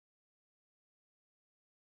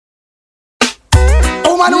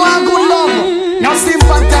Woman want good love. Now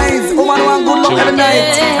sympathize. Woman want good love every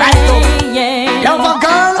night. Right up. Love a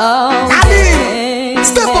girl. Ali.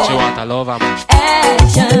 Step up. She want a lover, man.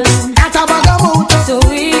 Action. Got a bag of mood.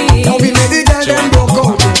 Sweet. Now we made the girl them broke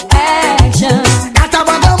out. Action. Got a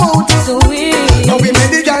bag of mood. Sweet. Now we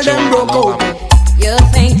made the girl them broke out. You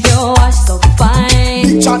think you are so fine.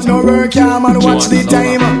 Big chat no work, yeah, man, watch the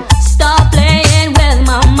time. Stop playing with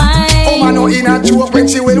my mind. Oh, man, no in a joke when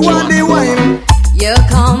she will want the wine. You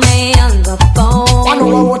call me on the phone. I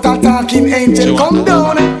know what a talking angel come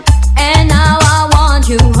down. And now I want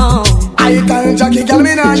you home. I tell Jackie, girl,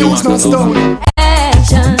 me nah use no stone.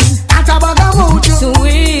 Action. At a bag of mood,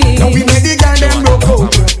 Sweet. now we made the girl them broke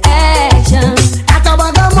out. Action. At a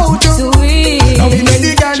bag of mood, Sweet. now we made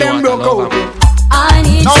the girl them broke out. I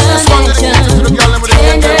need connection,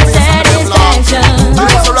 tender satisfaction.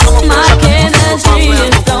 My chemistry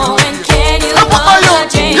is flowing. Can you call a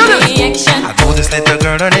chain reaction? I know this little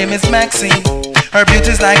girl, her name is Maxine. Her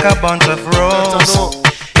beauty's like a bunch of roses.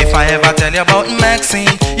 If I ever tell you about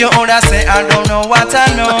Maxine, you older say I don't know what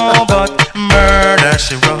I know, but murder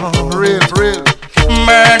she wrote. Real.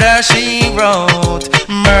 Murder she wrote.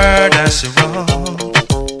 Murder she wrote.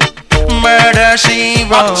 Murder she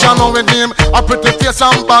wrote. Action with him, a pretty face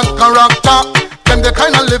and bad character. Them the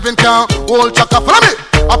kind of living can hold chaka. Follow me.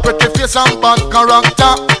 A pretty face and bad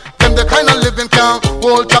character. Them the kind of living can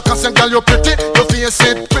hold chaka. Say girl you pretty, your face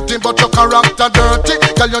it pretty, but your character dirty.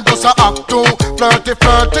 Girl you just a act too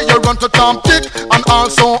flirty. You run to Tom Dick and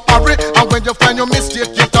also hurry. And when you find your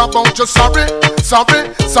mistake, you talk about you sorry.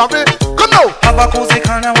 Come now. Have a cozy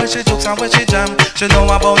corner where she jokes and where she jam. She know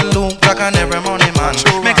about Luke Jack and every money man.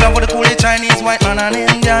 Make love with the coolie Chinese, white man and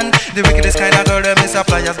Indian. The wickedest kind of girl, them is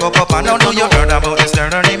suppliers go up and down. Know you heard about this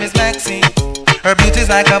girl, her name is Maxine. Her beauty's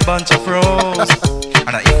like a bunch of roses.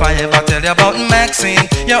 And if I ever tell you about Maxine,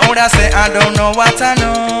 you older say I don't know what I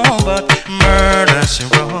know, but murder she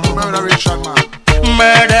wrote. Murderation man.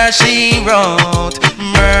 Murder she wrote.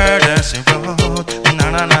 Murder she wrote.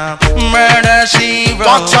 Na. Murder she wrote.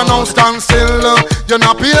 Watch you now stand still. You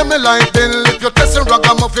not pay me like bill. If you testing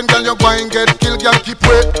ragamuffin, girl, you going get killed. Girl, keep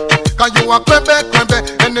wait. Cause you a crebe.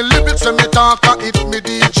 And the lyrics when me talk, if me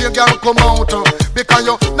DJ, girl, come out. Because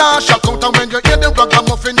you nah shock out. And when you hear the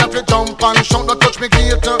ragamuffin, you have to jump and shout. Don't touch me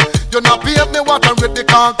gate. You not pay me what I read.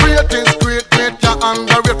 Because great is great. You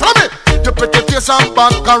underrate. Follow me. You pretty face and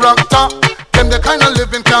bad character. Them the kind of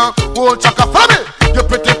living can hold chaka. Follow me. You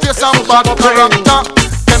pretty face and bad character.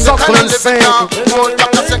 Suckling sing.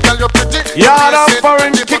 Yard of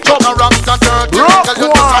foreign kick up. Rock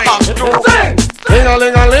wine.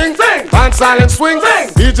 Ting-a-ling-a-ling. Pan silent swing.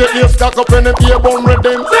 DJ ears stuck up in the ear bone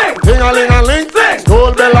rhythm. Ting-a-ling-a-ling.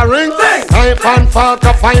 Gold bell a ring. Knife and fork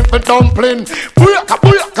a fine for dumpling.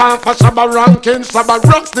 Booyaka for Shabba ranking. Shabba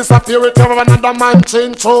rocks disappear with another man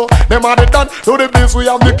chain. So them are the done to the biz. We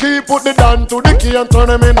have the key. Put the down to the key and turn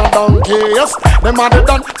them in a donkey. Yes. Them are the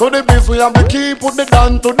done to the biz. We have the key. Put the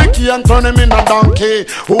down to the key and turn them in a donkey.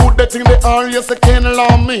 Who they think they are? Yes, they can't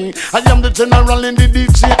allow me. I am the general in the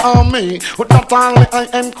DJ army. With that only I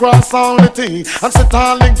am cross all the T. And sit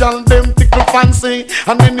all the gal them tickle fancy.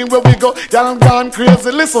 And anywhere we go, y'all gone crazy.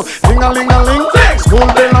 Listen, ding-a-ling-a-ling, school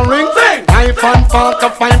bell a ring. Knife and fork a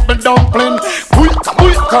fine for dumpling.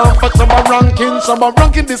 Come for Shabba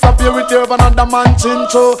ranking disappear with you another man chin.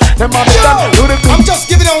 So them are the I'm just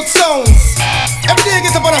giving out sounds. Every day I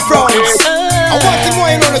get up on a front. I want it more,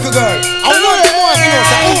 you know, little girl. I want it more, you know,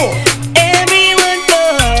 so everyone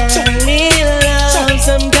falls in love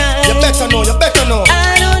sometimes. You better know.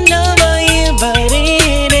 I don't know about you, but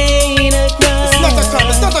it ain't a crime.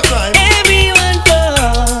 It's not a crime. Everyone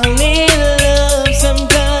falls in love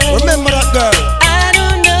sometimes. Remember that girl. I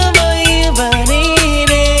don't know about you, but it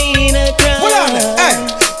ain't a crime. Hold on, hey,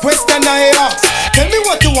 question I ask. Tell me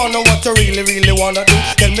what you wanna, what you really wanna do.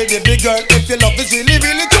 Tell me, baby girl, if your love is really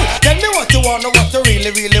true. Tell me what you wanna, what you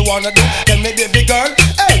really wanna do. Tell me, baby girl,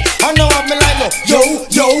 hey, I know what me like, no.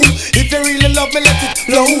 Yo, if you really love me, let it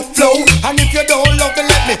flow. And if you don't love me,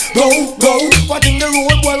 let me go. What in the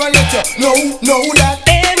road, boy, I let you know that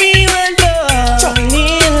everyone falls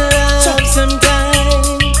in love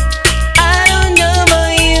sometimes. I don't know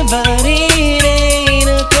about you, but it ain't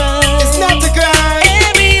a crime. it's not a crime.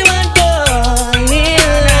 Everyone falls in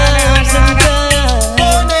love sometimes.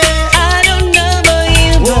 I don't know about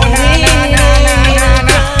you, but it ain't a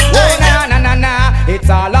crime. It's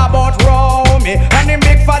all about Romy and the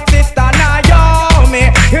big fat sister Naomi.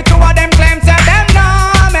 You two of them claims that them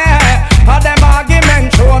know me. All them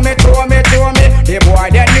arguments show me. The boy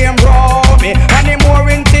their name Romy and the more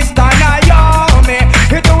in sister Naomi.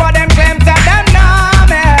 You two of them claims that them know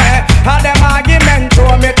me. All them arguments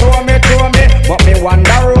show me. But me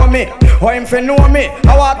wonder but him fi know me.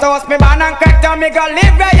 I want to host me man and crack down me go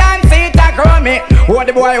live where and see it a grow me. Who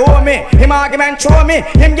the boy owe me, him argument show me.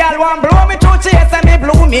 Him gal want blow me to chase and me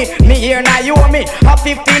blew me. Me here now you owe me, a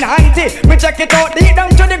 15 auntie. Me check it out deep down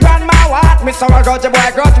to the grandma what. Me so I got the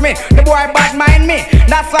boy got me, the boy bad mind me.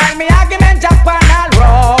 That's why me argument Japan all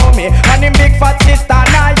roll me. And him big fat sister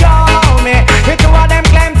now yo me. The two of them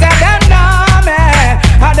claim say them know me.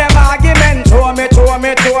 And them argument show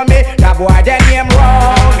me. That boy then him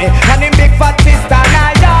roll me. And him big fat sister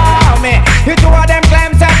now yo me. The two of them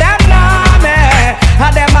claim say them know me.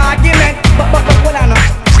 And them argument but hold on now.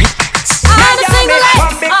 All the single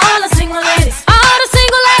ladies, all the single ladies, all the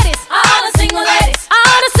single ladies, all the single ladies,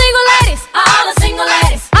 all the single ladies, all the single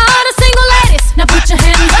ladies, all the single ladies. Now put your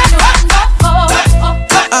hands up.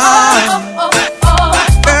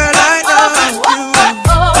 Girl, I love you.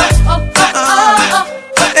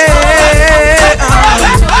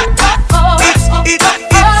 It's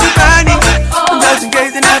funny. Just in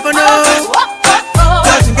case you never know.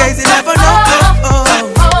 Just in case you never know.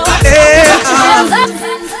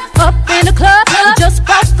 Up in the club, just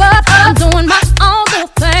broke up. I'm doing my own little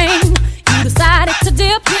thing. You decided to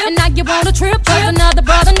dip, and now you want a trip. Cause another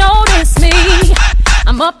brother noticed me.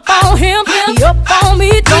 I'm up on him, he up on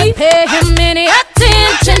me. Don't pay him any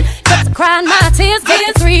attention. Cause I cried my tears,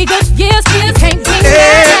 get 3 good years. You can't be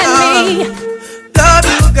mad at me. Love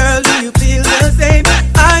you, girl, do you feel the same?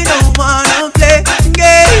 I don't wanna play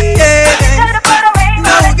games.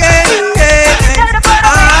 No games.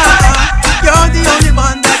 You're the only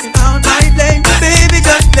one that can count my blame. Baby,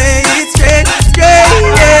 just play it straight.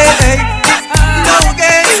 No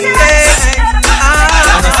games.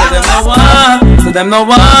 So them no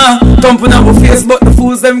want thumping on my face, but the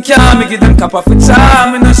fools them can't. Me give them cap off a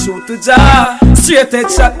charm, me no shoot to jar. Straight head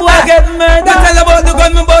shot, boy get murdered. Tell about the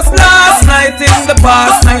gun me bust last night in the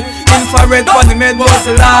past night. Infrared for the med was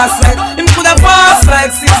the last night. Him coulda passed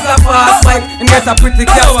like sister fast like. Him get a pretty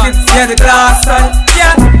casket, yeah the glass side.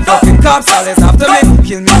 Yeah, fucking cops always after me.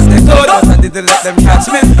 Kill me snake out, but I didn't let them catch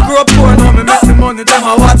me. Grew up poor, now me make the money, them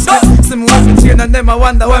a watch me. See me with me chain and them a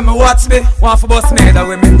wonder when me watch me. Want for bust me, that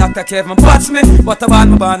women Dr. Kevin patch me. But about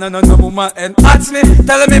my band and no woman and hatch me.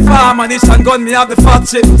 Tell me farm and this and gun me have the fat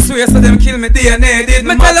shit. Swear so them kill me DNA did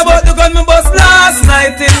me tell about the gun me bust last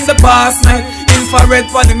night in the past night. Infrared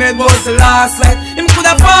for the med was the last light. Him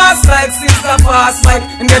coulda passed like sister fast like.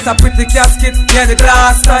 Him get a pretty casket, yeah the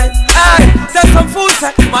glass side. Aye, tell some fools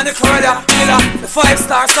that man the corridor killer. The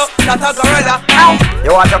 5-star so that a gorilla. Ow.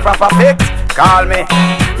 You want a proper fix? Call me.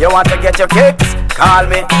 You want to get your kicks? Call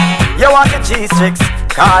me. You want your cheese chicks?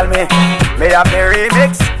 Call me. Me have me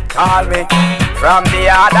remix? Call me. From the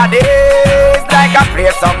other days, like I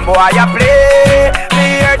play some boy I play.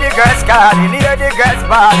 Me hear the girls calling, hear the girls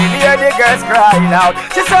bawling, hear the girls crying out.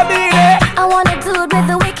 She said, "Baby, I want a dude with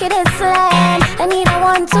the wickedest slang. I need a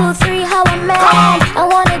 1, 2, 3, how a man. I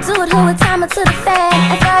want a dude who would time it to the fan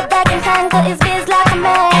and throw back and tangle his biz like a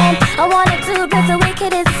man. I want a dude with the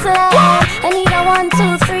wickedest slang. I need a 1,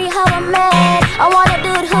 2, 3, how a man. I want a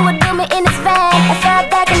dude who would do me in his van and throw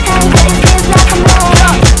back and tangle his biz like a man."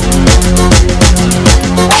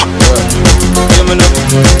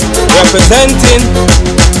 Representing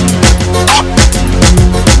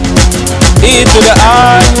E to the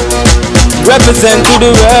R, represent to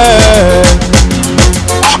the world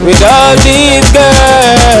with all these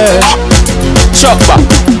girls. Chopper,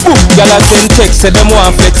 y'all a send text, say them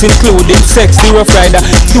want flex, including sex. The Rough Rider,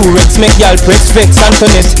 Durex, make y'all press vex.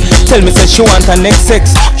 Antoinette, tell me say she want her next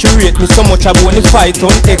sex. She rate me so much I wanna fight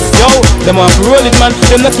on X. Yo, them want to roll it man,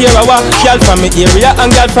 them not care a what. Y'all from me area and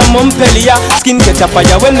y'all from Montpellier. Skin catch a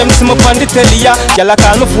fire when them see me on the telly. Y'all a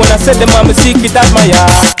call my phone and say them want me secret admire.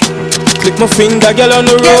 Click my finger, y'all on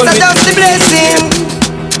the roll. Yes, I just the blessing.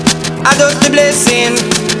 I just the blessing.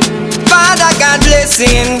 Father God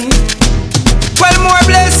blessing. Well, more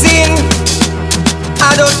blessing.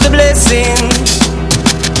 I just the blessing.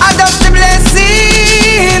 I just the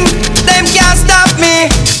blessing. Them can't stop me.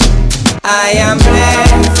 I am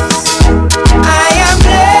blessed. I am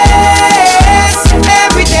blessed.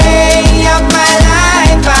 Every day of my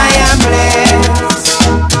life I am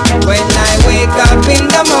blessed. When I wake up in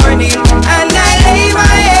the morning and I lay my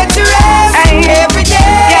head to rest. Every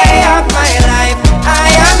day of my life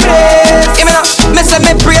I am blessed. Give me now. Me say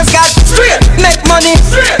me praise God. Straight. Make money.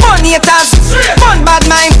 Straight. Money it has. Straight. Fun bad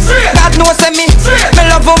mind. Straight. God knows me. Straight. Me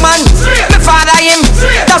love woman. Straight. Me father him.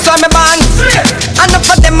 Straight. That's why me born. Straight.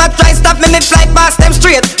 Enough of them a try stop me. Me fly past them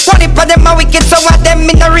straight. One if of them a wicked, so what them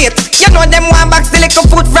in the rate. You know them want back still little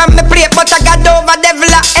food from me plate, but I got over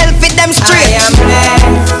devil a hell fit them straight. I am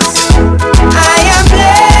blessed. I am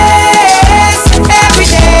blessed. Every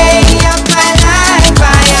day of my life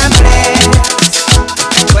I am blessed.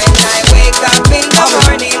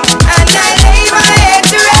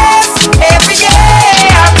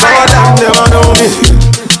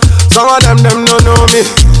 Some of them don't know me.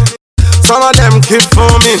 Some of them keep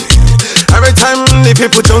for me. Every time the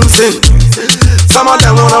people dancing. Some of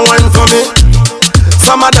them wanna wine for me.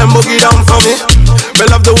 Some of them boogie down for me. We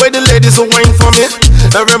love the way the ladies will wine for me.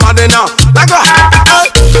 Everybody now, like a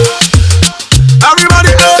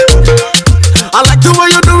everybody I like the way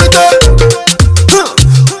you do it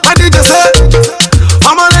I did just say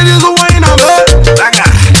all my ladies will wine on me. Like a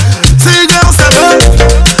see girls say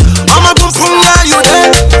I'm a boom boom, yeah you there.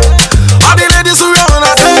 All the ladies who run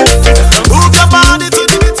I say move your body to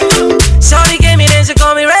the beat. Shorty gave me then she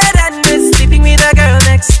call me red and was sleeping with a girl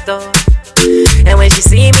next door. And when she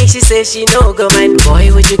see me, she says she no go man.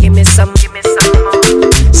 Boy, would you give me some more?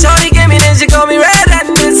 Shorty gave me then she call me red and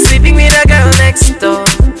was sleeping with a girl next door.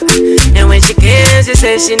 And when she came, she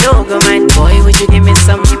says she no go man. Boy, would you give me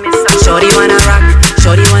some? Shorty wanna rock,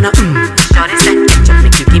 shorty wanna Shorty said, jump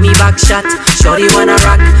make you give me back shot. Shorty wanna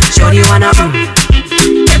rock, shorty wanna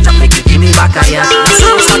jump make you give me back a yacht.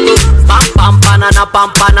 Pam pam panana pam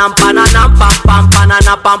panam panana pam pam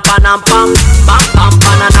panana pam panam pam pam pam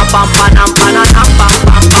panana pam panam panana pam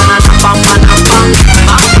pam panana pam panam pam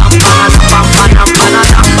pam pam panana pam panam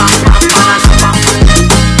panana pam pam panana pam.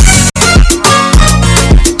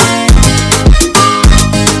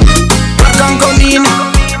 Rock and come in,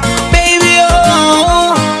 baby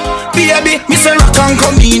oh, baby, me say rock and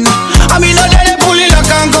come in. I mean no let it pull it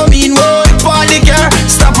rock and come in. Oh, party girl,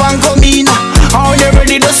 stop and come in. How you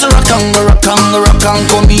ready to rock and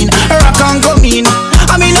come in, rock and come in.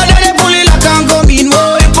 I mean no let it pull it rock and come in.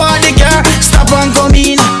 Oh, party girl, stop and come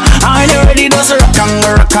in. How you ready to rock and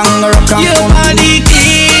come in. You are the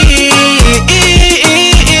king,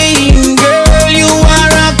 girl, you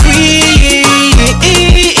are a queen.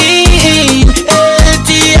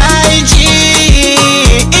 LTIG,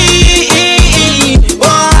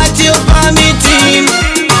 what you permitting?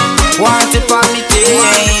 Want you permitting?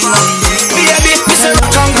 Baby, Mr.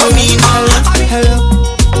 Rock and come in. Hello.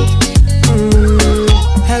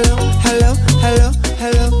 Hello.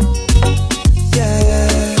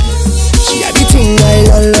 Yeah. She had the thing I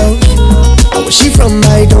love. Where she from,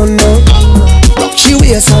 I don't know. Rock she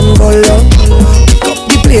waist and go low. Pick up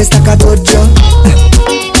the place like a dojo.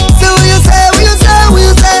 So what you say?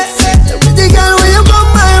 Pretty girl, when you come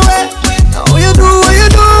my way, what you do?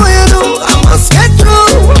 I must get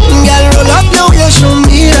through. Girl, roll up now, you show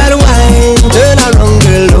me that wine. Turn around,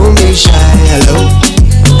 girl, don't be shy. Hello.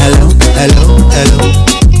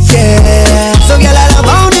 Yeah. So girl, I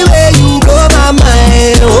love the way you blow my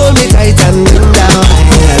mind. Hold me tight and bring down.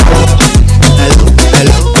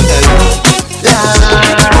 Hello.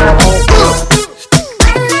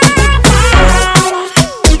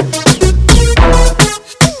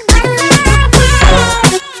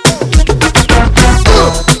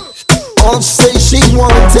 All she say she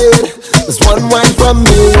wanted was one wine from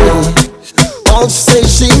me. All she say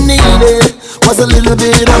she needed was a little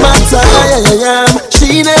bit of my time.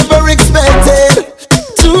 She never expected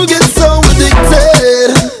to get so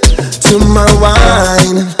addicted to my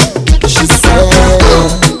wine. She said,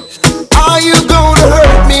 are you gonna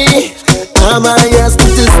hurt me? Am I a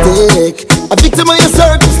statistic, a victim of your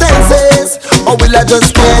circumstances? Or will I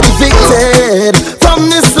just get evicted from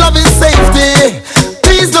this loving safety?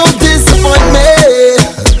 Please don't disappoint me,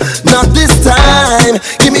 not this time.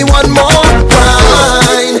 Give me one more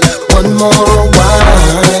wine, one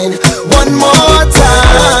more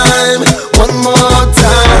time, one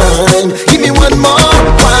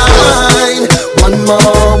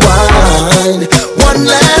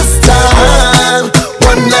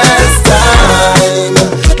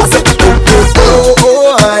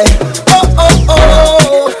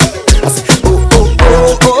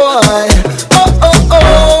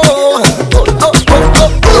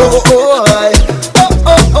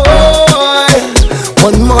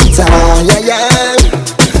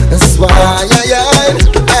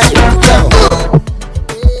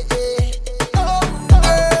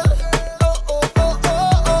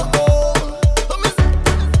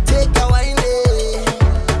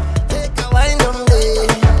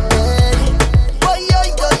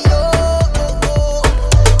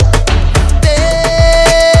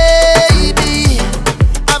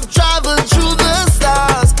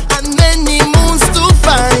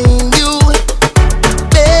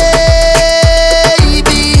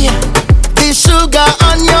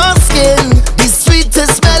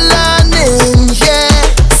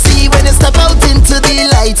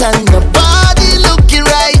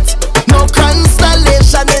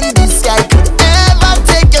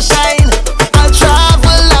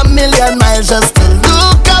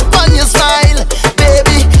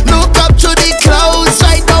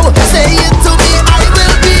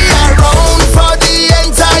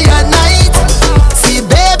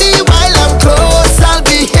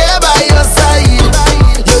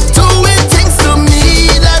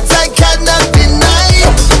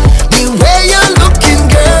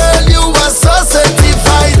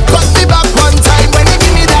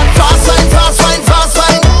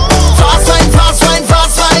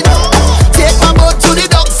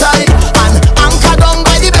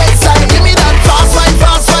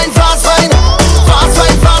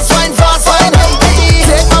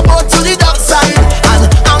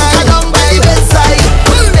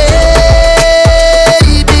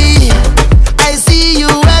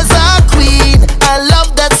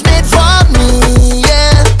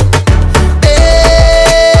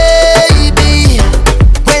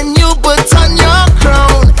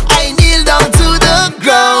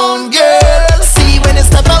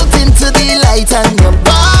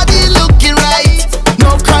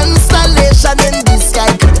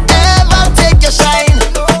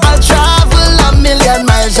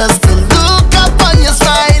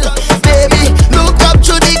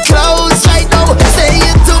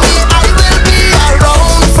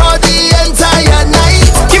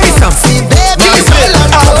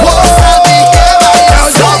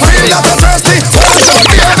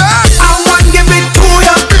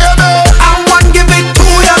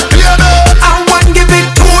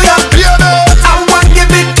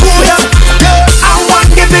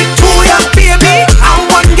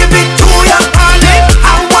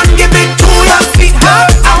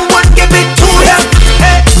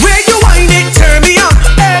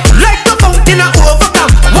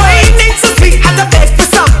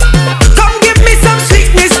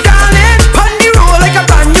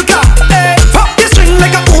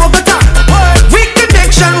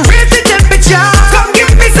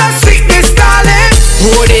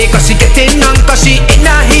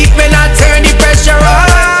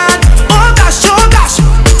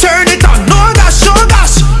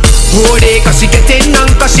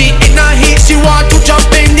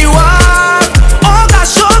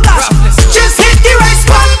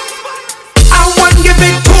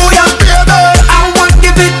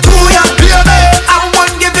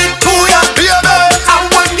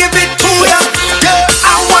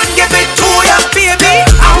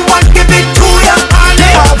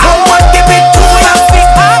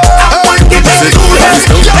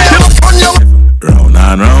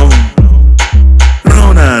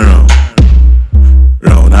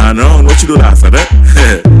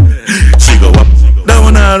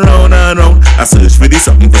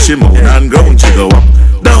she moan and ground, she go up.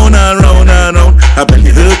 Down and round and round. I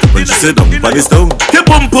belly hurt up when she sit down by the stone. Your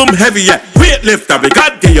pum pum heavy, yeah. Weight lifter, we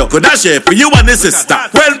can't get you. Could I share for you and the sister?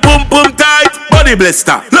 When pum pum tight, body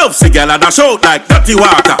blister. Love cigar and a shout like dirty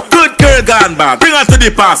water. Good girl gone bad, bring her to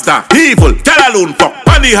the pastor. Evil, tell alone fuck,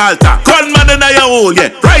 on the halter. Gunman in your hole, yeah.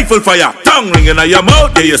 Rifle fire, tongue ring in your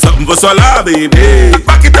mouth. Yeah, you something for swallow, baby.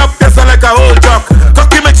 Back it up, yes, like a whole truck.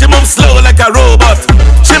 Cocky make she move slow like a robot.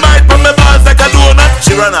 She might put me balls like a donut.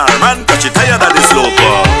 She run her man, cause she tired of the slow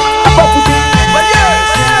part.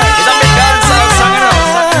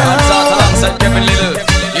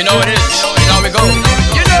 You know what it is, now we go.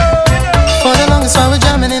 For the longest while we're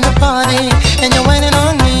jamming in the party, and you're waiting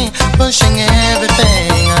on me, pushing everything.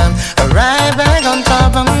 Right back on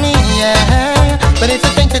top of me, yeah. But if you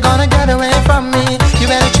think you're gonna get away from me, you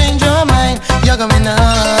better change your mind. You're going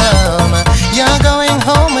home. You're going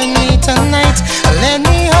home with me tonight. Let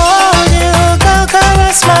me hold you, go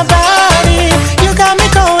caress my body. You got me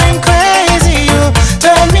going crazy. You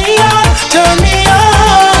turn me on, turn me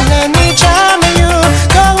on. Let me charm you,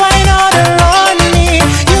 go wine all around me.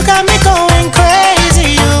 You got me going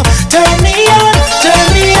crazy. You turn me on, turn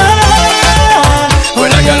me on.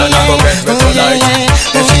 When a girl on a go get me tonight,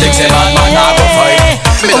 if she thinks it on man, I go fight.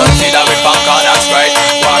 Me don't see that with popcorn, that's right.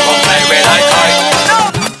 Walk up play with like kite.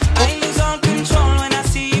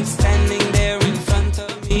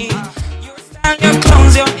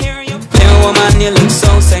 You look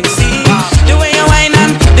so sexy. The way you whine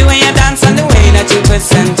and the way you dance and the way that you twist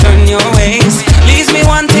and turn your waist leaves me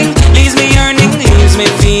wanting, leaves me yearning, leaves me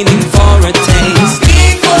feeling for a taste.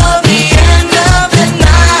 Before the end of the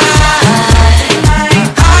night,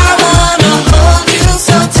 I wanna hold you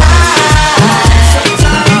so tight.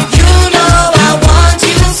 You know I want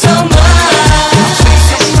you so much,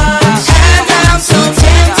 and I'm so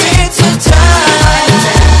tempted to touch.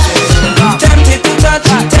 Tempted to touch,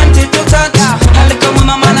 tempted to touch.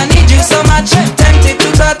 Tempted to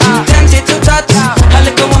touch, tempted to touch. A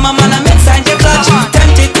little woman, man, I'm inside your clutch.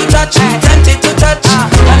 Tempted to touch, tempted to touch.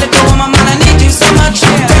 A little woman, man, I need you so much.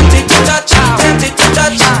 Tempted to touch, tempted to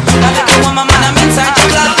touch. A little woman, man, I'm inside your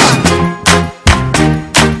clutch.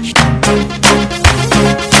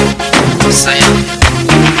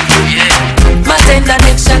 My tender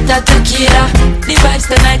neck shot at tequila. The vibes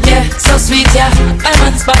tonight, yeah, so sweet, yeah. My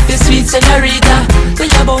man spot the sweet señorita. When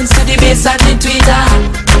you bounce to the bass and the tweeter.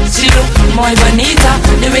 She look more bonita.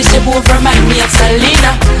 The way she move remind me of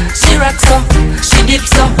Selena. She rocks up, she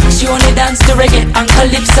dips up. She only dance to reggae and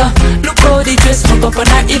calypso. Look how the dress hook up on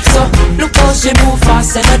her hips up. Look how she move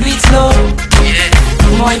fast and not do it slow.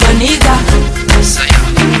 More bonita.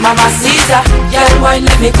 Mama Caesar, girl, why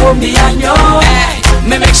let me come behind you?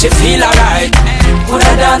 Me make she feel alright.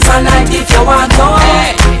 Coulda dance all night if you want to.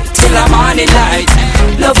 Till the morning light.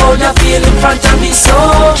 Love how you feel in front of me, so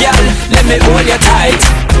girl, let me hold you tight.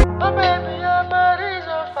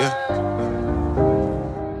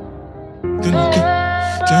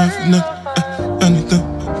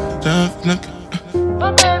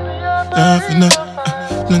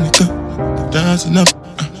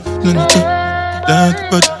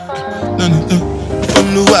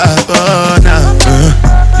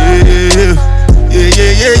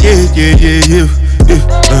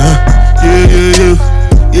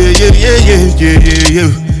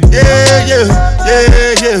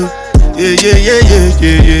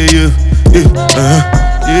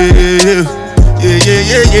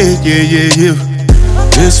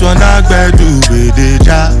 This one I gotta do with the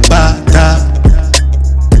jabata.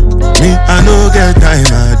 Me I no get time,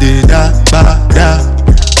 I did da.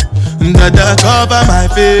 Dada cover my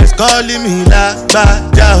face, calling me la ba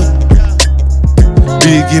down.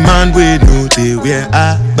 Biggie man we know they wear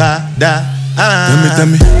a ba da. Tell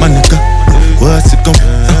me, my nigga, what's it gon'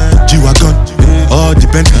 G-Wagon, all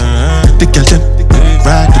depend. The girl them,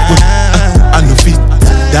 ride the boat. I no fit,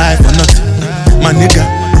 die for nothing. My nigga,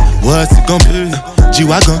 what's it gon' be?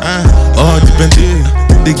 G-Wagon, all depend.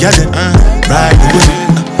 The girl them, ride the boat.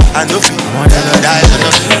 I no fit, die for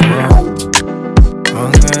nothing.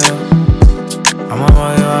 I'm on my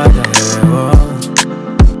way,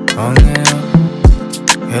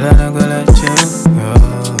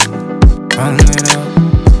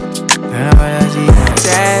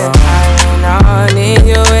 Said I need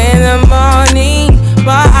you in the morning,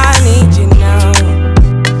 but I need you now.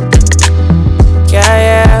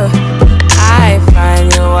 Yeah, I find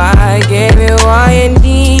you, I give you all you're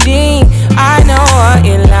needing. I know what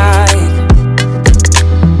you like.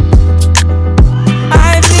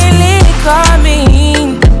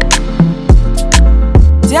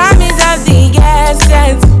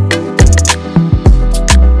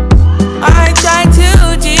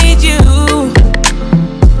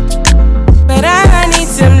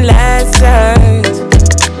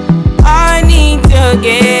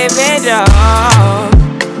 give it up.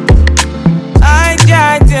 I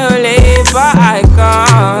try to live, but I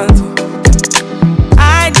can't.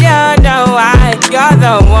 I don't know why you're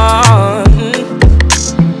the one.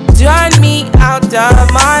 Turn me out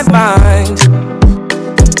of my mind.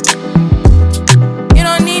 You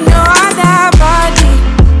don't need no other body.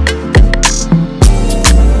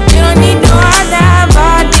 You don't need no other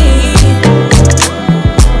body.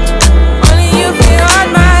 Only you feel on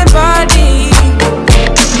my body.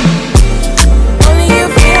 Only you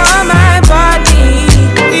feel on my body.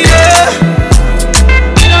 Yeah.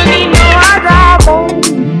 You don't need no other body.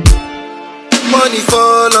 Money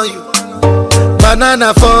fall on you,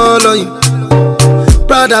 banana fall on you,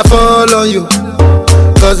 Prada fall on you,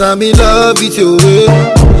 cause I'm in love with you.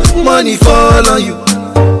 Money fall on you,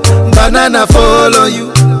 banana fall on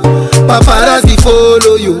you, paparazzi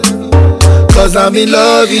follow you, cause I'm in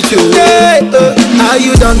love with you. Yeah, are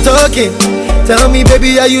you done talking? Tell me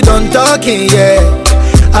baby, are you done talking? Yeah,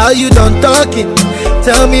 are you done talking?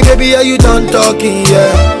 Tell me baby, are you done talking?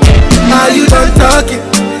 Yeah, are you done talking?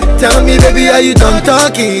 Tell me baby, are you done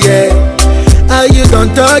talking? Yeah, are you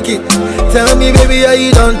done talking? Tell me baby, are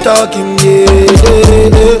you done talking? Yeah,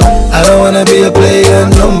 I don't wanna be a player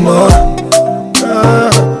no more.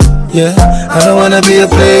 Yeah, I don't wanna be a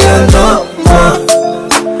player no more.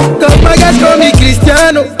 Cause my guys call me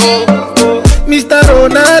Cristiano, Mr.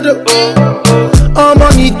 Ronaldo, I'm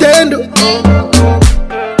on Nintendo.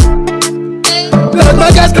 Cause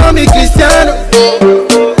my guys call me Cristiano,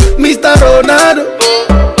 Mr. Ronaldo,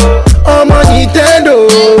 I'm on Nintendo.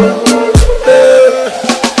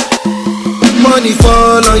 Money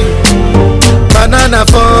fall on you, banana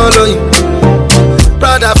fall on you,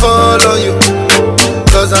 Prada fall on you,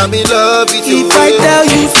 cause I'm in love with you. If I tell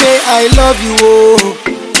you say I love you, oh,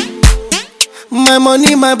 my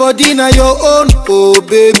money, my body, now your own, oh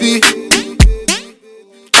baby.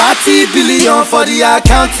 30 billion for the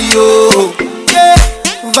account, yo. Yeah,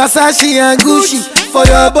 Versace and Gucci for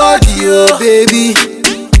your body, oh baby.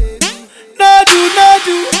 No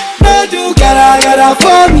do, gotta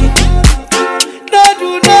for me. No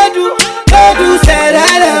do, say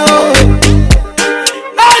that, oh.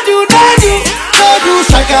 No do,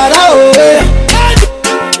 shakara, oh.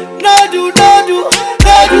 No do,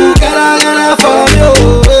 gotta for me, oh.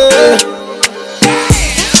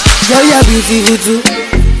 Girl, you're beautiful too.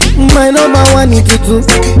 My number one is tutu.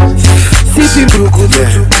 Sipping bruku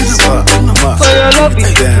tutu. For your love, hey,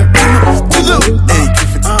 give it to them. Come on, hey,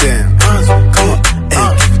 give it to them.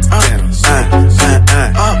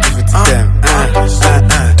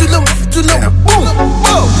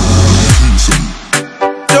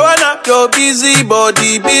 Joanna, your busy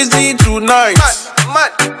body, busy tonight.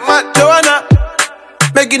 Mad. Joanna,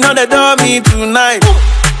 making all the dummy tonight.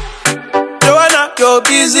 Joanna, your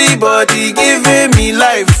busy body giving me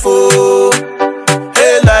life, oh,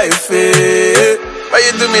 hey life, hey. Why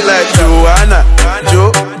you do me like Joanna,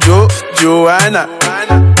 Joanna?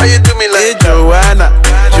 Why you do me like Joanna,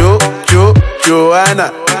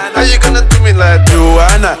 Joanna? How you gonna do me like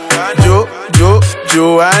Joanna,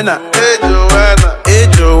 Joanna? Hey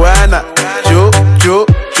Joanna,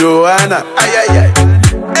 Joanna? Ay.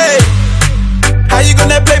 Hey, how you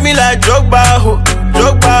gonna play me like Drogba, ho?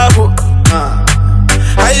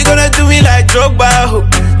 How you gonna do me like Drogba, ho?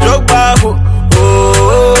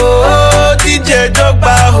 Oh, DJ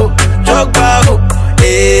Drogba, ho.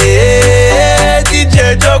 Hey,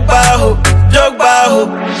 DJ Drogba, ho.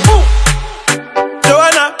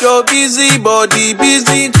 Joanna, your busy body,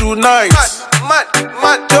 busy tonight. Mad.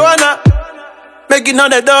 Joanna, making all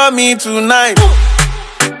the dummy tonight.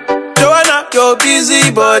 Joanna, your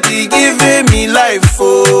busy body giving me life,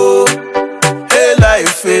 oh, hey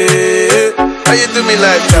life, hey. How you do me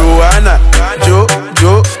like Joanna,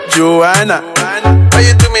 Joanna? How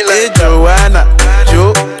you do me like Joanna,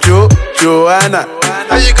 Joanna?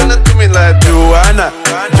 How you gonna do me like Joanna,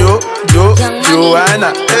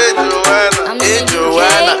 Joanna? Hey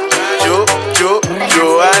Joanna,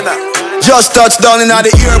 Joanna? Just touched down in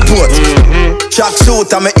the airport. Track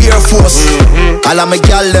suit and my Air Force. All of my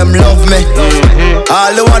gal them love me.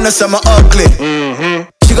 All the wanna say me ugly.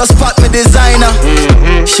 She go spot me designer.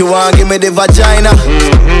 She wanna give me the vagina.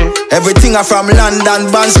 Everything I from London,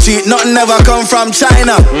 Bond Street. Nothing ever come from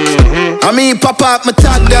China. I mean pop up, me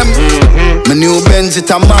tag them. My new Benz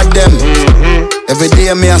it a mad them. Every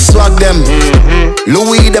day me a swag them.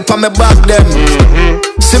 Louis up on me back them.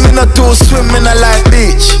 See me not too swim, me not like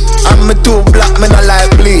beach. And me too black, me not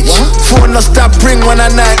like bleach. Phone no stop ring when I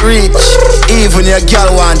night reach. Even your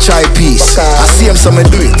girl want try peace. I see him so me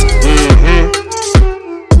do it.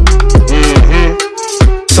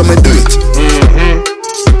 So me do it.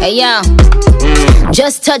 Hey yo,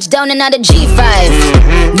 Just touched down and out of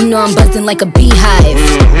G5. You know I'm buzzing like a beehive.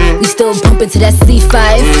 We still bumping to that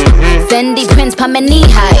C5. Fendi prints pa my knee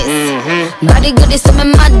highs. Body good is some of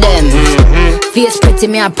my them. Fierce pretty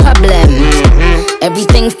me a problem.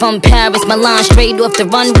 Everything from Paris, Milan, straight off the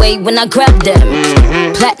runway when I grab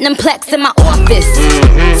them. Platinum plaques in my office.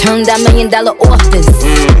 Turned that $1 million office.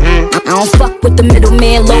 I don't fuck with the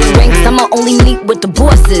middleman, low ranks. I'ma only meet with the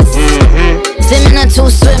bosses. Swimming or two,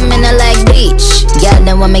 swimming I like beach. Y'all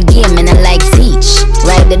know I'm a game and I like teach.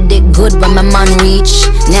 Ride the dick good when my man reach.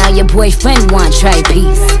 Now your boyfriend want try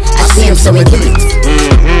peace. I see him so he give it.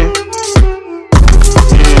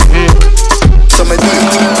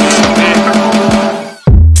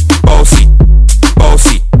 Bossy,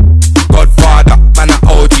 bossy, Godfather, man a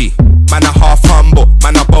OG, man a half humble,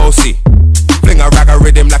 man a bossy. Fling a rag a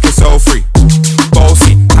rhythm like it's all free.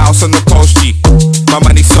 Bossy, house on the coast G. My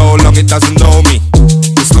money so long it doesn't know me.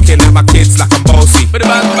 It's looking at my kids like I'm bossy. Bang,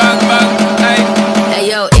 bang, bang, hey. Hey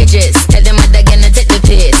yo, Idris, tell them what they're gonna take the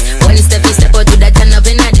piss. When you step out to that turn up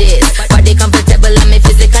in a diss. Body comfortable, I'm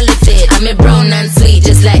physically fit. I'm a brown and sweet,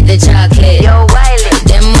 just like the chocolate. Yo, Wiley,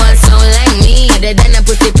 them ones sound like me. They done a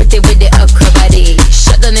pussy pretty with the upper body.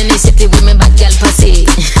 Shut down in the city with me back girl pussy.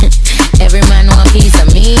 Every man want piece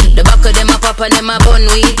of me. The back of them a pop and them a bun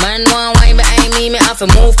weed. Man want wine behind me have to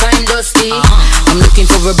move kind dusty. I'm looking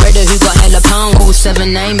for a brother who got hella pound.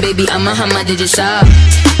 079, baby, I'm a hammer, did you shop?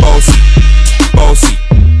 Bossy, bossy,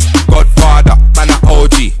 Godfather, man a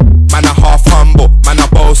OG, man a half humble, man a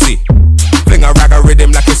bossy. Fling a rag a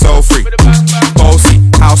rhythm like it's all free. Bossy,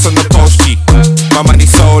 house on the coast G. My money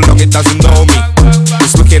so long it doesn't know me.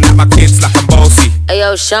 It's looking at my kids like I'm bossy. Hey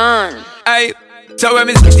yo, Sean. Hey, so when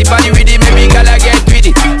me spitty funny with it, maybe gala get with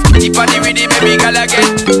it. Spitty funny with it, maybe gala get.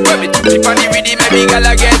 When me spitty funny with it, maybe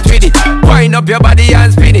gala get with it. Wind up your body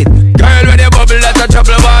and spin it. Girl, when you bubble, that's a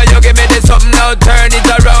trouble. Why you give me this something now? Turn it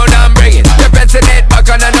around and bring it. You're pressing it back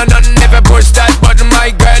on and on. If you push that button, my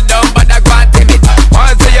girl down, but I can't tame it.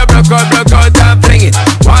 Once you broke out and fling it.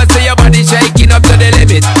 Once your body shaking up to the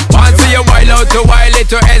limit. Once you wild out to wild it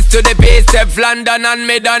to S to the base, step London and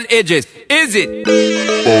mid on edges. Is it?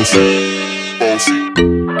 Bossy.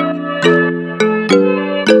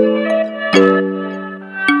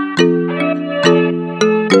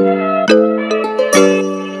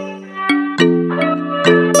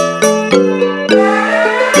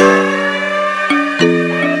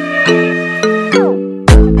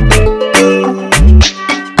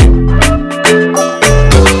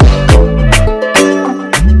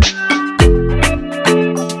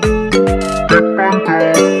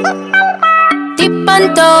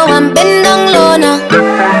 I'm bend down low now.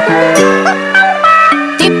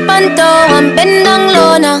 Tip and toe, I'm bend down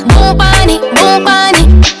low now. Boom bunny, boom bunny.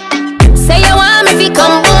 Say you want me fi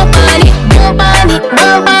come boom bunny, boom bunny,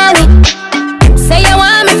 boom bunny. Say you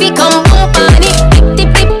want me fi come boom bunny. Tip,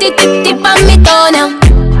 tip, tip, tip, tip on me toe now.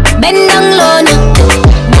 Bend down low now.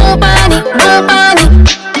 Boom bunny, boom bunny.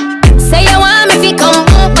 Say you want me fi come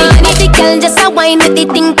boom bunny. The girl just a wine with the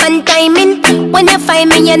thing pan timing. When you find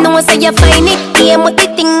me, you know say you find it. Aim with the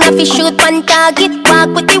thing, if you shoot one target. Walk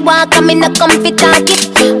with the walk, I'm in a comfy target.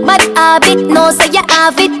 But habit, no say you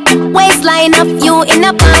have it. Waistline of you in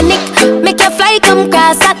a panic. Make you fly, come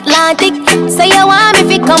cross Atlantic. Say you want me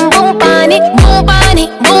fi come boom panic. Boom panic,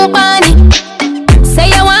 boom panic. Say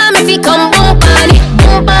you want me fi come boom panic.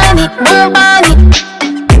 Boom panic, boom panic.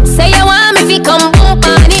 Say you want me fi come boom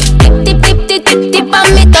panic. Tip, tip, tip, tip, tip, tip on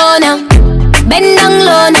me toe now. Bend down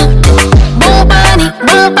low now. Boom panic,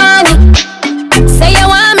 boom panic. Say you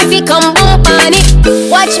want me fi come boom panic.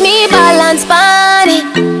 Watch me balance panic.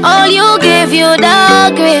 All you give you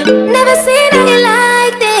dog grip. Never seen nothing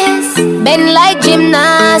like this. Bend like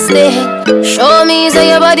gymnastics. Show me so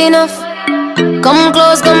your body enough. Come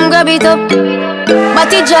close, come grab it up.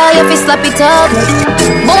 Body dry if you slap it up.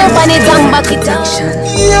 Boom panic and back it up.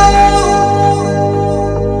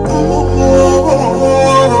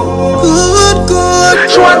 Good.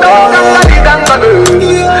 She want a big girl.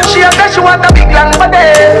 She said she want a big long body.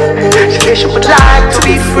 She said she would like to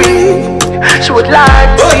be free. She would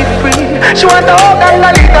like to be free. She want a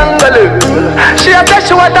big girl. She said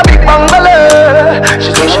she want a big bungalow.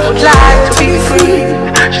 She said she would like to be free.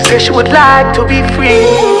 She said she would like to be free.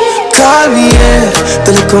 Call me, yeah.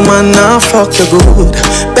 The little man now fuck you good.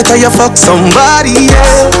 Better you fuck somebody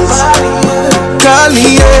else. Call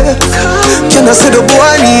me, yeah. Can I say the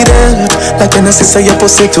boy need help? Like when I say your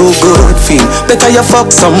pussy too good, feel. Better you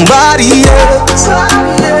fuck somebody else.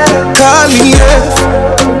 Call me, yeah.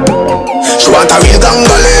 She want a real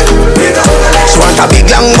gangale. She want a big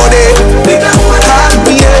long body. Call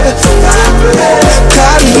me, yeah.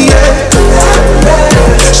 Call me, yeah.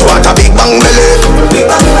 She want a big bang belly.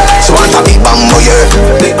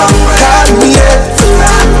 yeah. Call me, yeah.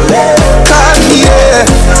 Call me, yeah.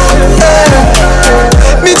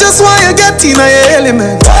 Me just want you get in your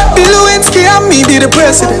element. Bill Lewinsky and me be the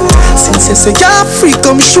president. Since you say you're free,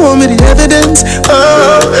 come show me the evidence.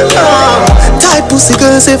 Tight pussy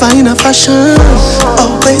girls ever in a fashion.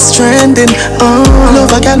 Always trending.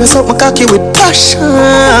 Love a girl with up my cocky with passion.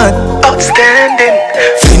 Outstanding.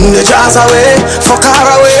 Fling the jars away, fuck her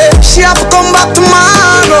away. She have to come back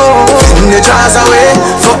tomorrow. Fling the jars away,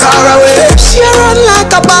 fuck her away. She run like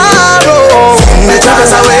a barrow. Fling the jars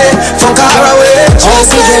away, fuck her away. She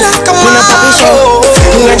slay like a marrow.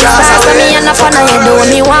 Fling the jars away. Me and a fan of you, do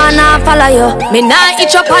me wanna follow you. Me nah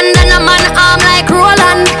itch up under a man arm like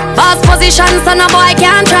Roland. Boss position, so no boy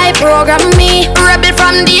can't try program me. Rebel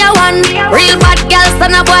from day one. Real bad girl, so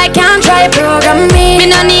no boy can't try program me. Me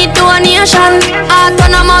no need donation.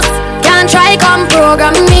 Autonomous, can't try come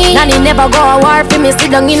program me. Nanny never go a war for me,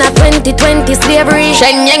 sit down in a 2020 slavery.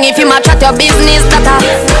 Shenyang if you match at your business, that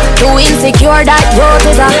too insecure that growth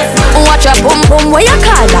is a. Watch your pum pum, where you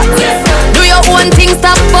call that? Do your own thing,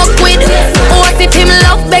 stop fuck with. What if him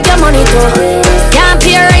love, beg your money too? Can't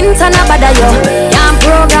pay rent and a bother you. Can't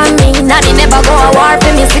program me, nanny never go a war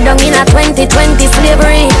for me, sit down in a 2020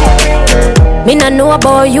 slavery. Me no know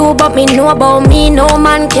about you, but me know about me. No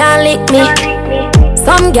man can lick me.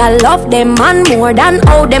 Some gal love them man more than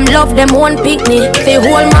how them love them one pick me. The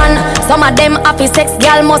whole man, some of them happy sex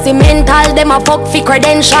gal must be mental. Them a fuck fi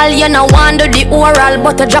credential. You no want do the oral,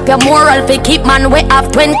 but to drop your moral fi keep man we have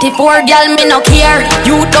 24 gal. Me no care.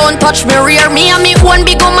 You don't touch me rear. Me and me one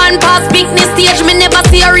big woman pass picnic stage. Me never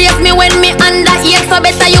serious me when me under here. So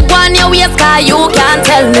better you go on your waist, cause you can't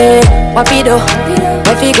tell me what fi do,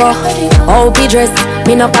 where fi go, how fi dress.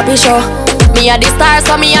 Me no papi show. Me a the star,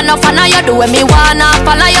 so me a no fan of you. Do when me wanna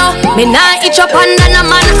follow you. Me nah itch up under a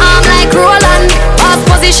man arm like Roland. Boss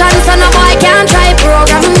position, so no boy can't try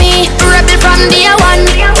program me. Rebel from day one.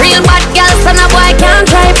 Real bad girl, so no boy can't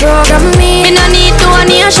try program me. Me no need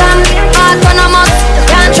donation. Autonomous,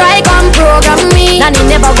 can't try come program me. Nanny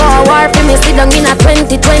never go a war for me, sit down in a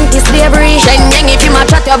 2020 slavery. Shenyang if you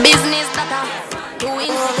match at your business,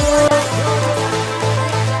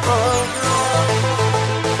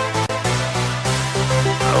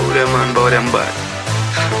 them man bout them bad.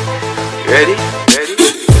 Ready?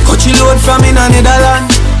 Coachy load from in a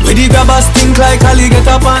Netherland. Where the grabbers think like Ali get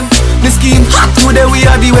up on. The scheme hot today we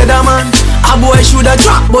are the weatherman. A boy shoulda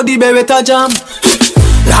drop but the beretta jam.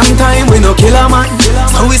 Long time we no kill a man.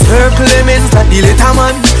 So we circle elements like the letter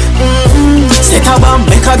man. Set a bomb,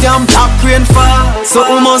 make a damn black rain fall. So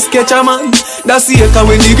we must catch a man. That's the echo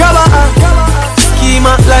when the grabber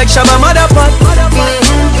schema like Shabba Motherpot.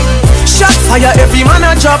 Shot fire, every man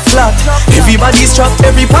a drop flat. Everybody's trapped,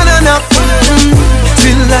 every pan a knock.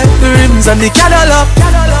 Feel like the rims and the Cadillac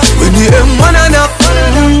when the M1 a knock.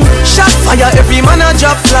 Shot fire, every man a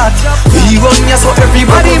drop flat. We run ya so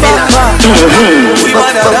everybody back. We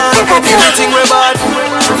madder than everything we bad.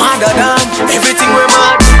 Madder than everything we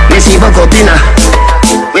mad. We see Bokopina.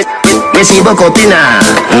 We see Bokopina.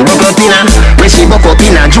 Bokopina. We see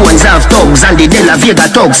Bokopina. Jones have thugs and the De La Vega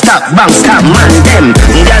thugs. Stop, bang, stop, man, them.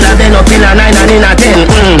 Gala been up in a 9 and in a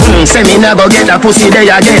 10. Say me never get a pussy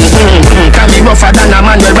day again. Can me rougher than a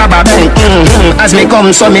man with rubber band. As me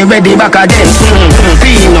come, so me ready back again.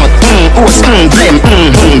 Peanut, oats, blem.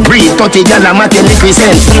 Breathe 30 gal a matin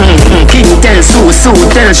represent. King tell Sue, Sue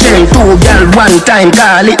tell Shem. 2 gal one time,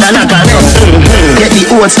 call it a knock again. Get the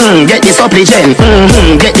oats, get the supplement.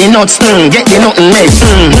 Get the nuts, get the nothing made.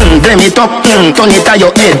 Blame it up, turn it to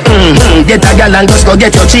your head. Get a gal and just go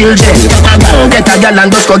get your children. Get a gal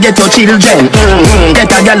and just go get your children.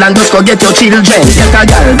 Get a gal and just go get your children.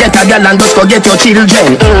 Get a gal and just go get your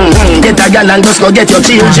children. Get a gal and just go get your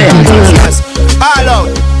children. All out,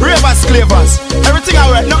 ravers, clavers. Everything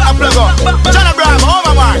alright, no a plug up. John Abraham,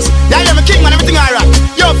 over Mars. Yeah, you're the king man, everything alright.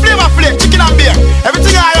 Yo, Flavor Flav, chicken and beer.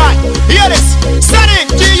 Everything alright. Hear this, Sonic,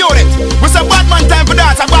 G-Unit. We say bad man time for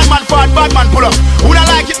dance, a bad man forward, bad man pull up. Who don't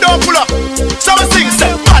like it, don't pull up. So we sing,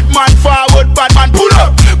 say, bad man forward, bad man pull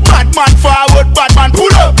up. Bad man forward, bad man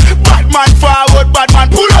pull up. Bad man forward, bad man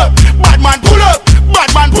pull up. Bad man pull up, bad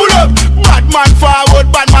man pull up. Bad man forward,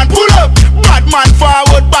 bad man pull up. Bad man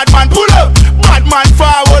forward, bad man pull up. Bad man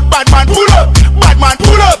forward, bad man pull up. Bad man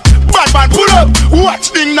pull up, bad man pull up.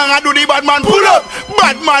 Watch ding dong, I do the bad man pull up.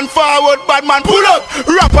 Bad man forward, bad man pull up.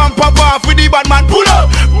 Rap and pop off with the bad man pull up.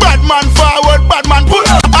 Bad man forward, bad man pull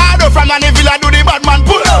up. Hardo from the villa do the bad man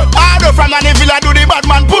pull up. Hardo from the villa do the bad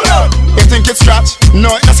man pull up. You think it's scratch?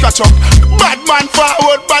 No, it's scratch up. Bad man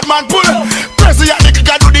forward, bad man pull up. Pressy at the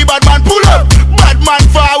kicker do the bad man pull up. Bad man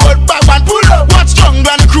forward, bad man pull up. Watch Jungle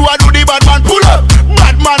and the crew I do the bad man pull up.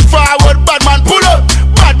 Bad man forward, bad man pull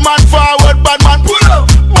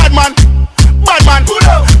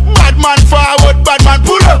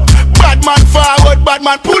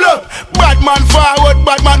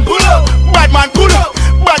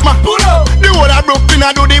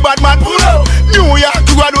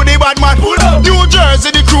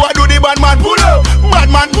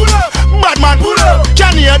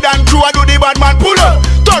crew a do the bad man pull up.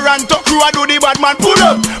 Toronto crew a do the bad man pull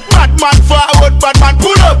up. Bad man forward, bad man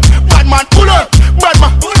pull up. Bad man pull up, bad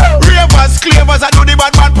man pull up. Ravers, clavers a do the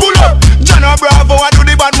bad man pull up. Jano Bravo a do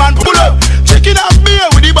the bad man pull up. Chicken and beer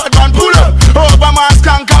with the bad man pull up. Obama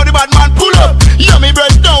skank out the bad man pull up. Yummy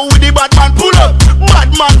bread down with the bad man pull up. Bad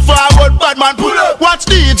man forward, bad man pull up. Watch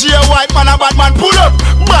DJ White man a bad man pull up.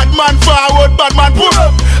 Bad man forward, bad man pull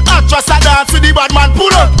up. Actress a dance with the bad man pull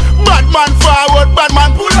up. Bad man forward, bad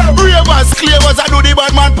man pull up. Ravers, clavers a do the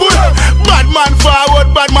bad man pull up. Bad man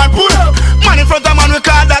forward, bad man pull up. Man in front of man we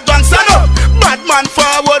call that one stand up. Bad man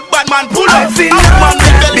forward, bad man pull up. I've seen enough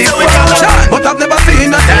dance before, but I've never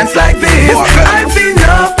seen a dance like this. I've seen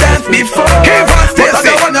enough dance before, but I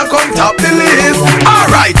don't wanna come top the list.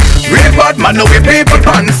 Alright, real bad man, no we paper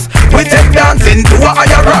pants. We take dancing to a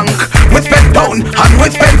higher rank. We spend pound and we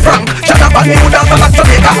spend franc. Shut up and new dance and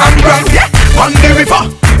Jamaica and Grand. Yeah, on the river,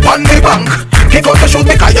 on the bank. Kick out the shoes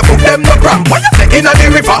because you put them no cramp. When you take in the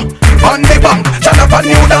river, on the bank. Shut up and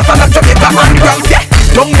new dance and Jamaica and Grand. Yeah,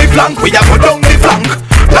 down the flank, we a go down the flank.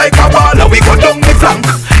 Like a baller, we go down the flank.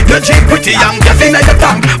 Your Jeep pretty young, just in the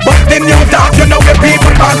tank. But the new dance, you know where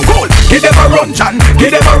people can cool. Give them a run, John,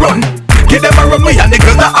 give them a run. Give them a run, we and the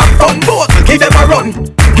girls that have fun. Both, give them a run.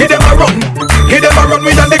 Give them a run, give them a run,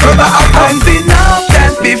 we and the girls that have fun. I've seen enough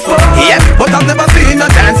dance before, yeah, but I've never seen a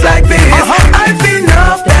dance like this. I've seen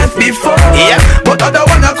enough dance before, yeah, but I don't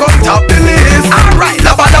wanna come top the list. Alright,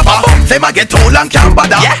 lava lava, say my get old and can't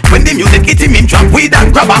bother. Yeah, when the music hit him drop weed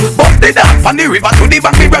and grabber. Bust the dance from the river to the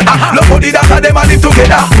bank, me brother. Love how the dance and them and live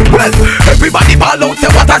together. Well, everybody ball out, say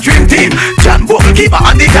what a dream team. John Bookkeeper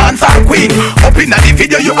and the dancer queen. Up in the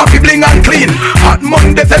video, you have to bling and clean. Hot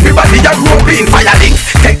Mondays, everybody a roping. Fire links,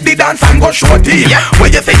 take the dance and go show team. Yeah.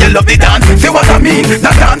 When you say you love the dance, say what I mean. The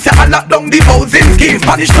dance, you lock down the housing scheme.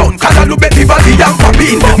 Spanish town, Calalu, Betty Valley and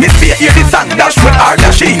Papine. Miss Faye, hear the song, dash with our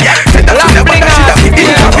dashing. Say that you never dash it, that it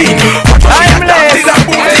intervene. Watch what she a dancing and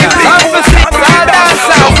booming.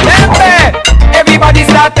 Everybody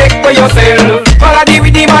start take for yourself. Follow the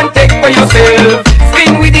rhythm and take for yourself.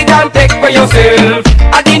 Spin with it and take for yourself.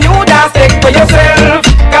 And the new dance take for yourself.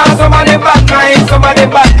 Cause some of them bad mind, some of them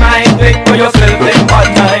bad mind. Take for yourself, them bad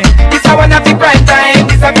mind. This a one of the bright time,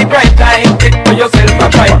 this a the bright time. Take for yourself a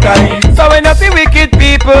bright time. So when you see wicked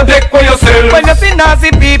people, take for yourself. When you see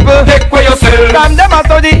nasty people, take for yourself. From them out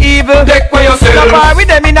of the evil, take for yourself. No bar with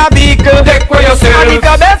them in a vehicle, take for yourself. And if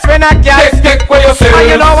your best friend a cat, take for yourself. And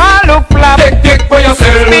you don't want look flap, take for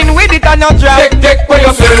yourself. Spin with it and not drop, take for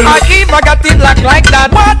yourself. And if I got it locked like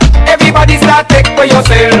that, what? Everybody start take for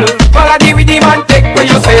yourself. Follow the rhythm and take for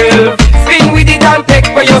yourself. Spin with it and take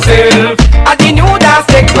for yourself. And the new dance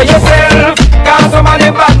take for yourself. Cause some of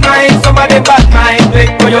them bad mind, some of them bad mind.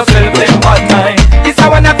 Take for yourself, them bad mind. This a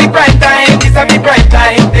one of the bright time, this a the bright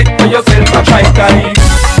time. Take for yourself a bright time.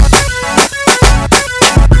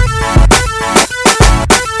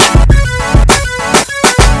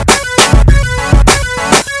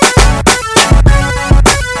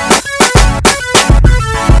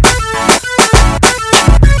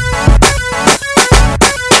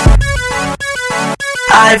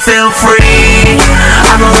 I feel free.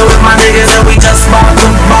 I'm rolling with my niggas and we just bought the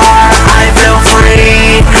bar. I feel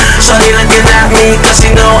free. Shorty looking at me cause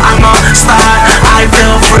she know I'm a star. I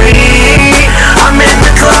feel free. I'm in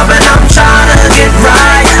the club and I'm tryna get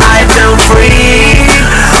right. I feel free.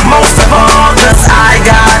 Most of all cause I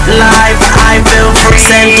got life. I feel free.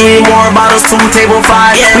 Send 3 more bottles to table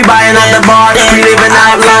 5. Yeah. We buying at the bar, we living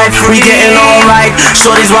out life. We getting alright.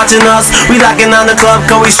 Shorty's watching us. We locking down the club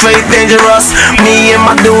cause we straight dangerous. Me and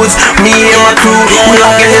my dudes, me and my crew, we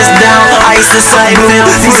locking this down. Ice is so blue.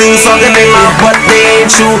 These things talking in my butt, they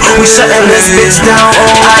ain't true. We shutting this bitch down.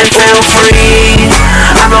 Oh, I feel free.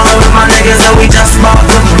 I'm rolling with my niggas and we just bought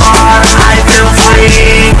the bar. I feel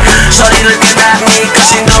free. Shorty looking at me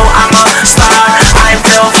cause she know I'm a star. I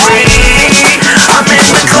feel free. I'm in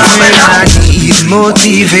the club and I need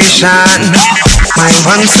motivation. My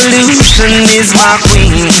one solution is my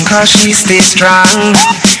queen cause she stays strong.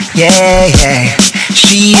 Yeah, yeah.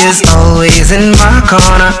 She is always in my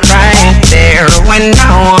corner, right there when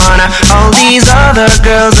I wanna. All these other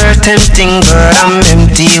girls are tempting, but I'm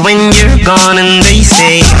empty when you're gone. And they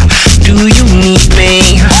say, do you need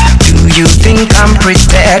me? Do you think I'm pretty?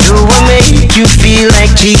 Do I make you feel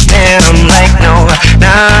like cheating? I'm like, no,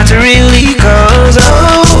 not really, cause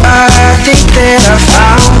oh, I think that I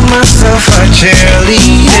found myself a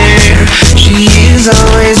cheerleader. She is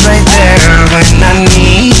always right there when I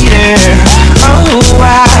need her. Oh,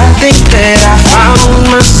 I think that I found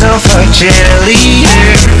myself a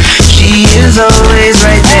cheerleader. She is always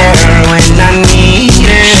right there when I need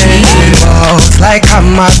her. She walks like a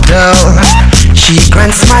model. She She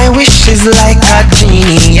grants my wishes like a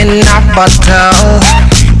genie in a bottle.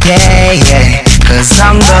 Yeah, yeah, 'cause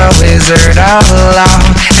I'm the wizard of love,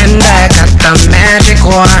 and I got the magic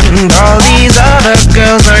wand. All these other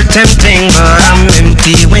girls are tempting, but I'm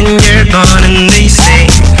empty when you're gone. And they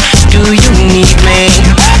say, do you need me?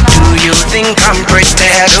 Do you think I'm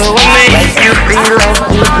pretty? Do I make you feel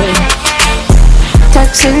like me?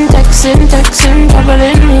 Texting, texting, texting,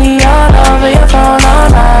 juggling me all over your phone all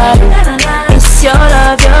night. It's your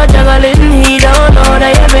love, you're juggling me, don't know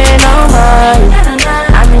that you've been on mine.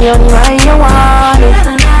 I'm the only one you want it.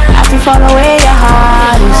 I can follow where your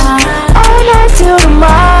heart is. All night till the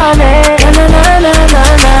morning. Na na na na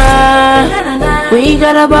na. We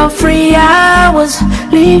got about 3 hours.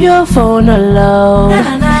 Leave your phone alone.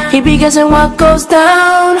 He be guessing what goes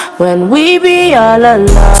down when we be all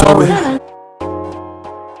alone.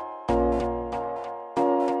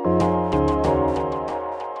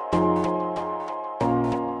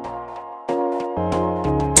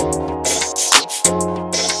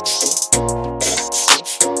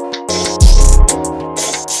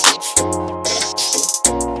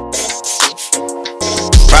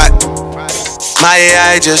 My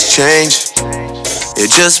AI just changed. It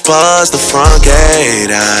just buzzed the front gate.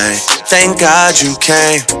 I thank God you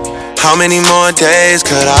came. How many more days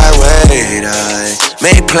could I wait? I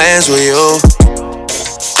made plans with you,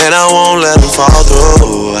 and I won't let them fall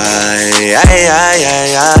through. I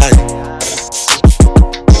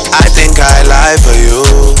think I lie for you.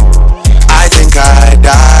 I think I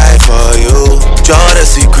die for you.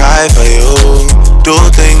 Jodeci cry for you. Do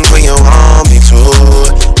things when you want me to.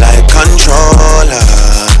 Like controller,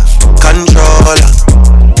 controller.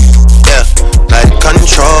 Yeah, like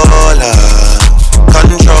controller,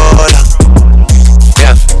 controller.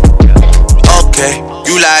 Yeah, okay,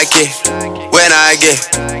 you like it when I get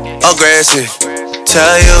aggressive.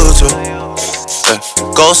 Tell you to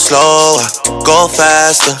go slower, go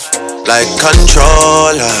faster. Like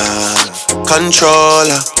controller,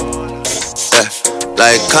 controller. Yeah,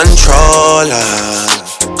 like controller,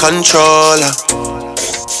 controller.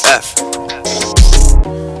 Yeah.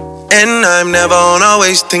 And I'm never on a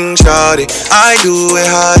wasting shawty. I do it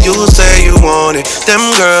how you say you want it. Them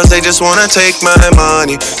girls, they just wanna take my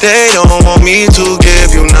money. They don't want me to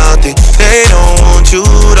give you nothing. They don't want you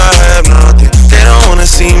to have nothing. They don't wanna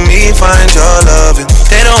see me find your loving.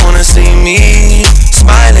 They don't wanna see me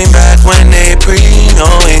smiling back when they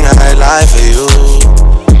pre-knowing I lie for you,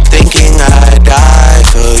 thinking I die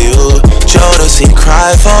for you. Jodeci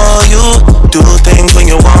cry for you. Do things when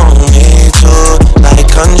you want me to. Like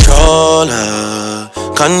controller,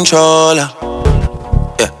 controller.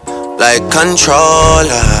 Yeah, like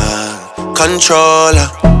controller, controller.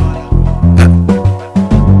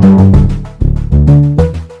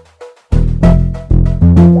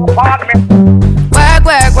 Work,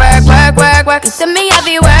 work, work, work, work, work. You see me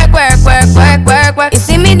heavy work, work, work, work, work, work. You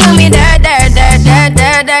see me do me dirt, dirt, dirt, dirt,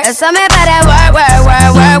 dirt, dirt. There's something about that work, work,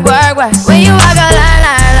 work, work, work, work. When you walk a line,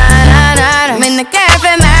 line, line, line, line. I'm in the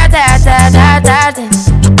cafe, my ta, ta, ta, ta, ta.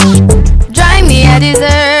 Drive me a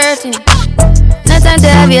deserting. No time to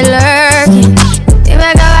have you lurking. You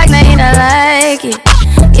make a like, now you don't like it.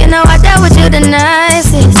 You know I dealt with you the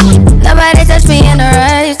nicest. Nobody touched me in the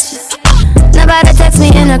righteous. Nobody text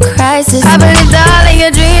me in a crisis. I believed all of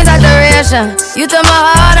your dreams are duration. You took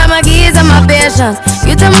my heart, all my keys, and my patience.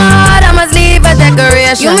 You took my heart, I must leave a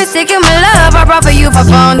decoration. You mistaken my love, I brought for you for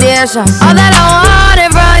foundation. All that I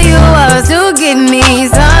wanted from you was to give me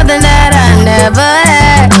something that I never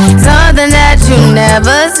had, something that you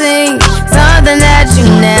never seen, something that you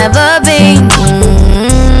never been.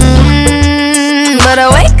 But I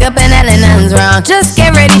wake up and nothing's wrong. Just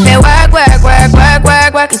get ready for work, work, work, work,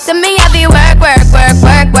 work, work. You see me heavy work, work, work,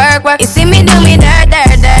 work, work, work. You see me do me dirt,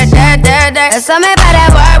 dirt, dirt, dirt, dirt, dirt. There's something about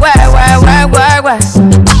that work, work, work, work, work, work.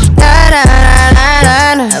 Da da da da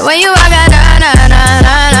da da. When you walk out, da da da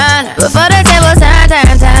da da. Before the table turn,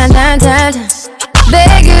 turn, turn, turn, turn, turn.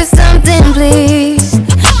 Beg you something, please,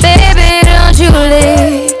 baby, don't you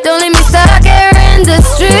leave. Don't leave me stuck here in the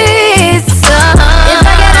streets. If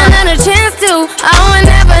I get another chance to, I would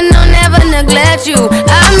never, no, never neglect you.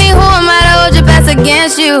 I mean, who am I to hold your best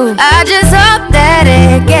against you? I just hope that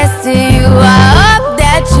it gets to you. I hope that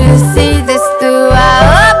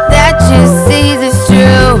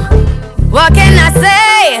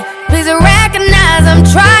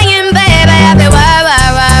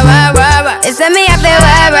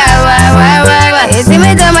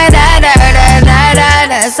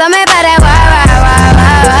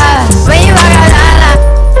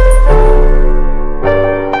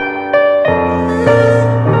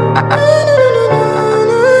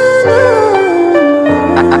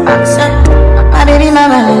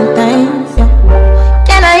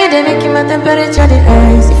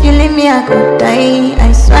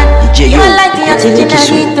DJ, yo. You're like the oxygen I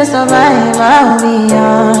need to survive, I'll be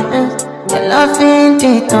honest. Your love ain't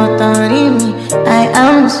it, totally me. I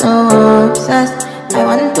am so obsessed. I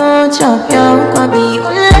want to chop your body,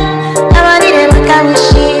 ule. Nobody dey make a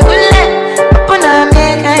wish, ule. Open up,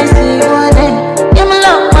 make I see you then. You my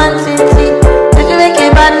love, man, city. If you make a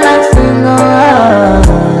bad man sing, oh.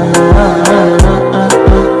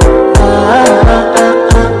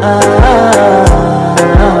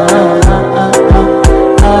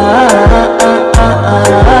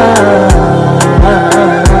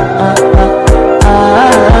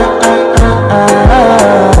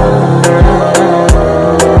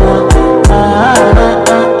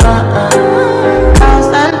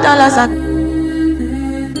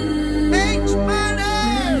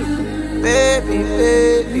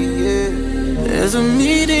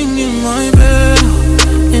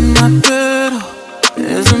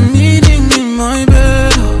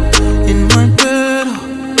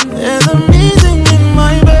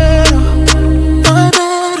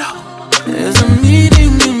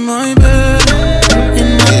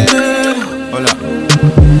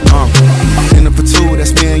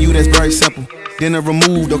 Dinner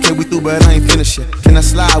removed, okay, we through, but I ain't finished yet. Can I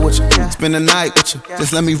slide with you? Spend the night with you.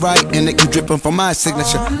 Just let me write, and it you dripping from my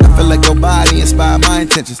signature. I feel like your body inspired my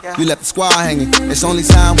intentions. You left the squad hanging, it's only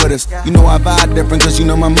time with us. You know I vibe different, cause you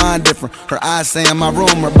know my mind different. Her eyes saying my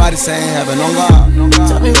room, her body saying heaven on God.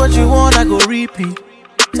 Tell me what you want, I go repeat.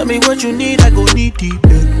 Tell me what you need, I go deep, deep.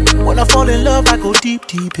 Yeah. When I fall in love, I go deep,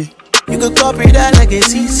 deep. Yeah. You can copy that like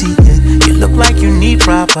it's easy. Yeah. You look like you need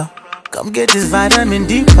proper. Come get this vitamin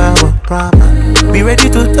D power, proper. Be ready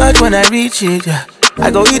to touch when I reach it, yeah.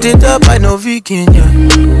 I go eat it up, I know vegan, yeah.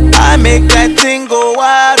 I make that thing go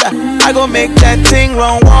wilder. I go make that thing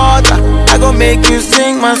run water. I go make you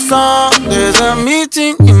sing my song. There's a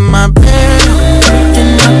meeting in my bed,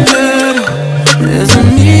 in my bed. There's a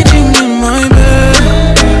meeting in my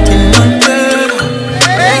bed, in my bed.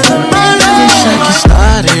 There's a meeting. Wish I could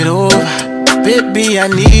start it over. Baby, I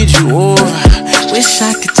need you over. Wish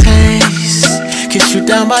I could taste, kiss you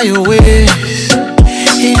down by your waist.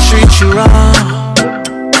 He treat you wrong.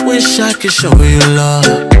 Wish I could show you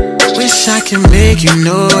love. Wish I could make you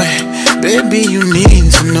know it. Baby, you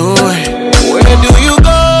need to know it. Where do you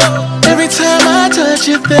go? Every time I touch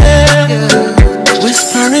you there,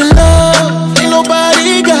 whispering love, ain't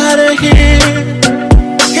nobody gotta hear.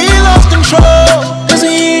 He lost control,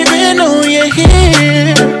 doesn't even know you're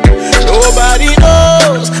here. Nobody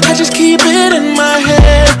knows, I just keep it in my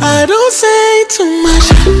head. I don't say too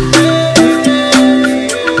much,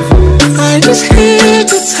 I just hit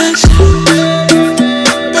the touch.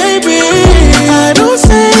 Baby, I don't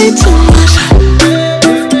say too much,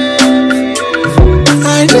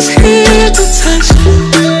 I just hit the touch.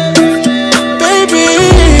 Baby,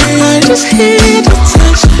 I just hit the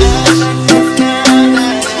touch.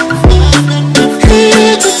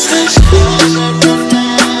 Hit the touch.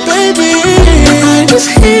 Baby, I just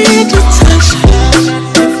hit the touch.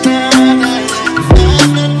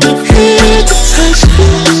 Hit the touch.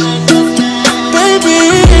 Baby,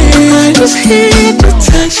 I just hit the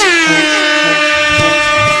touch.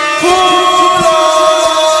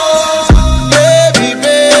 Baby,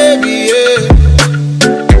 baby, yeah.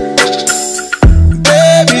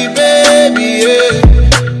 Baby, baby, yeah.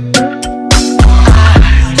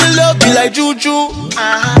 Your love be like juju.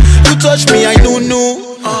 You touch me, I know.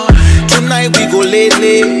 Tonight we go late,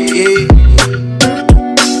 yeah.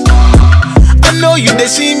 I know you they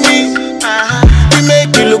see me. We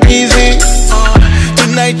make you look easy.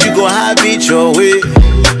 Tonight you go have it your way.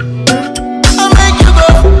 I make you go,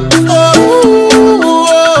 oh,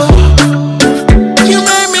 oh. You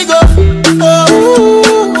make me go, oh,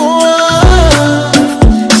 oh.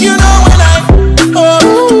 You know when I, oh,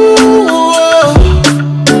 oh.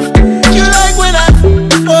 You like when I,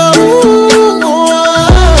 oh, oh.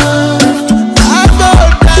 I go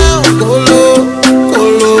down, go low, go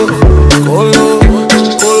low, go low,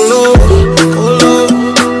 go low, go low,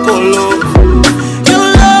 go low. You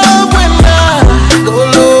love when I go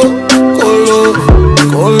low, go low,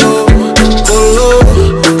 go low, go low,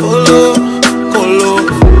 go low, go low.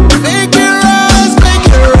 Make it rise, make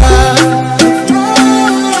it rise.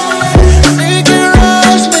 Make it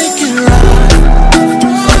rise, make it rise.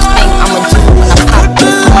 First thing I'ma do when I pop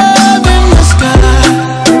this Love in the sky.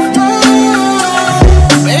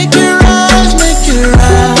 Make it rise, make it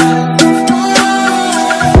rise.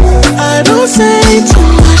 I don't say too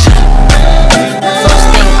much. First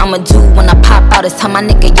thing I'ma do when I pop out is tell my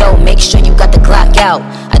nigga, yo, make sure you got the Glock out.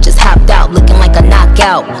 I just hopped out, looking like a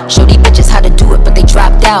knockout. Show these bitches how to do it, but they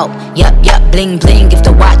dropped out. Yup, bling bling, if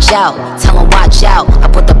to watch out. Tell them watch out, I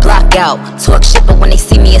put the block out. Talk shit, but when they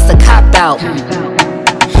see me, it's a cop out.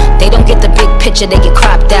 They don't get the big picture, they get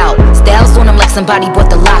cropped out. Styles on them like somebody brought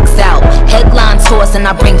the locks out. Headlines horse and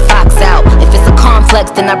I bring Fox out. If it's a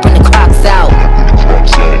complex, then I bring the Crocs out.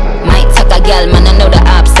 Might tuck a gal, man, I know the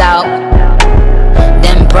ops out.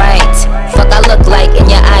 Them bright, fuck I look like in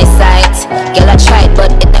your eyesight. Girl, I tried,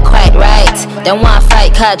 but it not quite right. Them want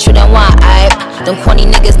fight, cut you, them want hype. Them corny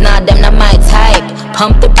niggas, nah, them not my type.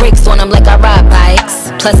 Pump the brakes on them like I ride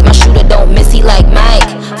bikes. Plus my shooter don't miss, he like Mike.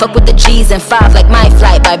 Fuck with the G's and 5 like my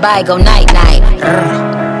flight. Bye bye, go night night.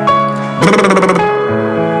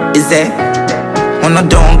 Is that wanna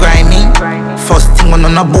don't grind me? First thing on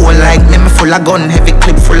a bowl like me full of gun, heavy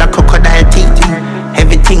clip full of crocodile teeth.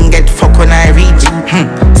 Everything get fuck when I reach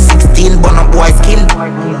 16 bun up boy skin.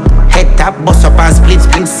 Head tap, bust up and split.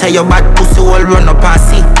 Say your bad pussy all run up and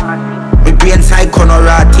see. My brain side corner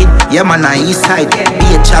rotted. Yeah man on east side, be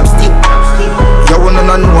a chapstick. You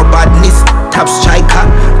wanna know badness. Top striker,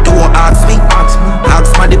 don't ask me.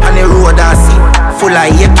 Ask my dip on the road I see. Full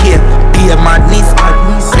of AK, be a madness.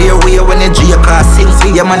 Clear way when the J-car sings.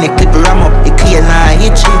 Yeah man, it clip ram up, it clear now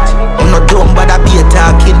hit shit. I'm not dumb but I be a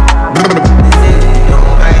talking.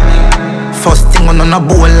 First thing on a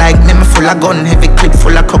bowl like me full of gun, heavy clip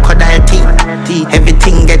full of crocodile teeth.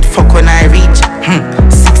 Everything get fuck when I reach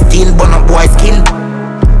 16 bun up boy skin.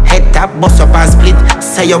 Head tap, bust up and split.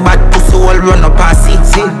 Say your bad pussy all run up and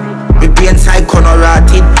see. My brain side corner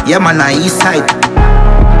rotted. Yeah man on east side.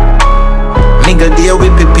 Nigga there we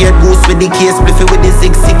prepared goose with the case. Spliffy with the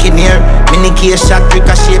zig in here. Mini case shot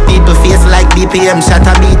ricochet people face. Like BPM shot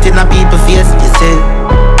a beat in a people face. You say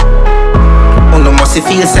oh no must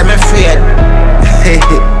feel semi-afraid.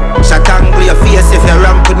 Shot angle your face if you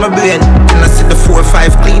ramp with my brain. And I see the 4 or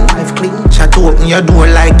 5 clean. Shot open your door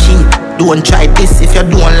like key. Don't try this if you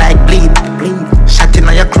don't like bleed. Shot in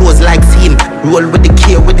on your clothes like seam. Roll with the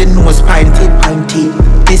K with the nose pinted.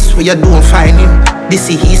 This way you don't find him. This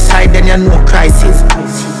is his side then you know crisis.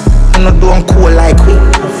 You know don't cool like we.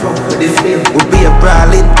 We be a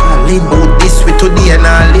brawling. Oh this way today and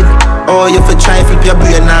I live. Oh you for try flip your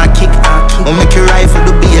brain and kick. Oh make your rifle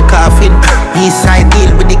to be a coffin. East side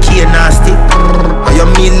deal with the K nasty. Oh you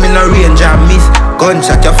mean me no range and miss.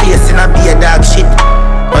 Gunshot your face in a be a dog shit.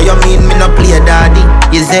 Oh you mean me no play daddy?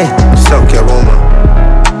 You say suck your woman.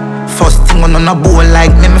 First thing on a bowl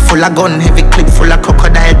like me full of gun, heavy clip full of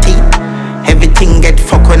crocodile teeth. Everything get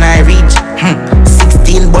fuck when I reach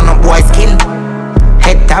 16 bun up boy skin.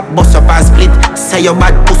 Head tap, bust up and split. Say your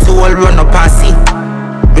bad pussy all run up and see.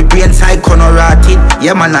 My brain side corner rotted.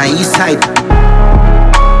 Yeah man on east side.